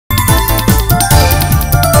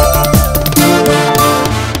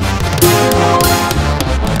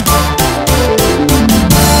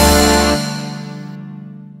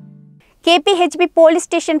KPHB police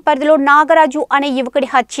station పరిధిలో నాగరాజు అనే యువకుడి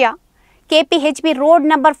హత్య. కేపీహెచ్బీ రోడ్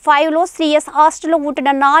నంబర్ 5లో శ్రీఎస్ హాస్టల్లో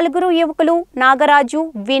ఉంటున్న 4 యువకులు నాగరాజు,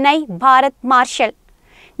 వినయ్, భారత్, మార్షల్.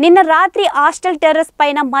 నిన్న రాత్రి హాస్టల్ టెర్రస్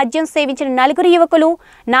పైన మద్యం సేవించిన 4 యువకులు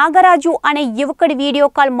నాగరాజు అనే యువకుడి వీడియో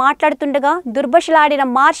కాల్ మాట్లాడుతుండగా దుర్భషలాడిన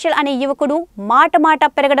మార్షల్ అనే యువకుడు మాట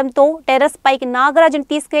పెరగడంతో టెర్రస్ పైకి నాగరాజును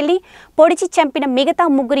తీసుకెళ్లి పొడిచి చంపిన మిగతా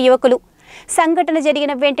 3 యువకులు. సంఘటన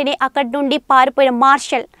జరిగిన వెంటనే అక్కడి నుండి పారిపోయిన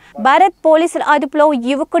మార్షల్, భారత్ పోలీసుల అదుపులో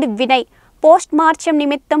యువకుడి వినయ్. పోస్ట్ మార్టం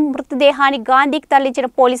నిమిత్తం మృతదేహాన్ని గాంధీకి తరలించిన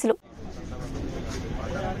పోలీసులు.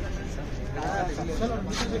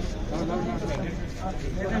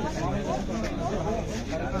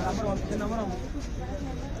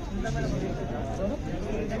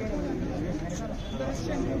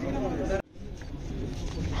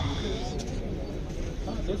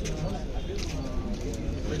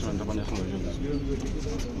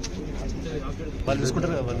 వాళ్ళు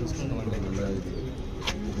చూసుకుంటారు కదా, వాళ్ళు చూసుకుంటాం.